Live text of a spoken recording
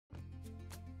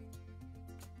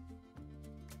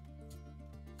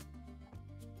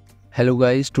Hello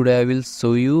guys, today I will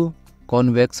show you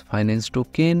Convex Finance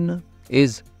token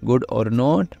is good or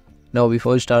not. Now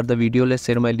before I start the video, let's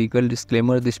share my legal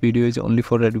disclaimer. This video is only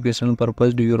for educational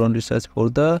purpose. Do your own research for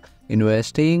the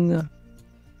investing.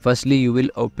 Firstly, you will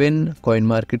open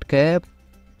CoinMarketCap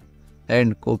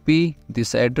and copy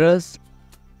this address.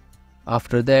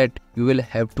 After that, you will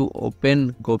have to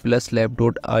open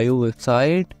gopluslab.io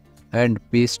website and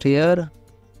paste here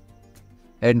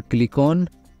and click on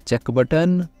check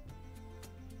button.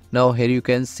 Now here you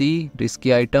can see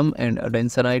risky item and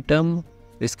attention item.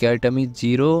 Risky item is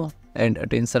 0 and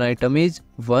attention item is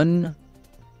 1.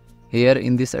 Here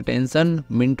in this attention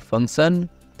mint function,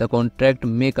 the contract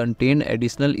may contain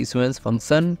additional issuance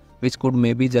function which could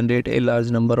maybe generate a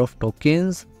large number of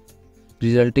tokens,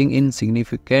 resulting in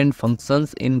significant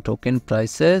functions in token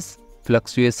prices,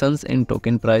 fluctuations in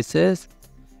token prices.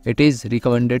 It is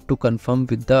recommended to confirm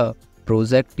with the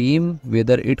project team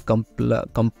whether it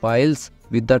compiles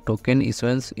with the token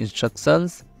issuance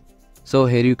instructions. So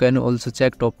here you can also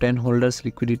check top 10 holders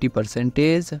liquidity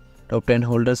percentage. Top 10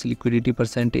 holders liquidity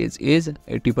percentage is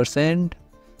 80%.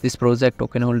 This project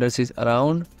token holders is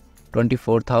around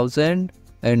 24,000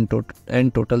 and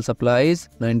total supply is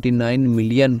 99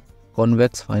 million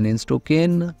Convex Finance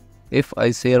token. If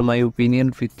I share my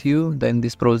opinion with you, then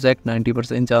this project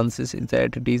 90% chances is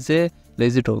that it is a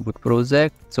legit or good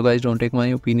project. So guys, don't take my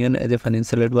opinion as a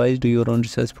financial advice. Do your own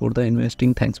research for the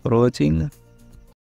investing. Thanks for watching.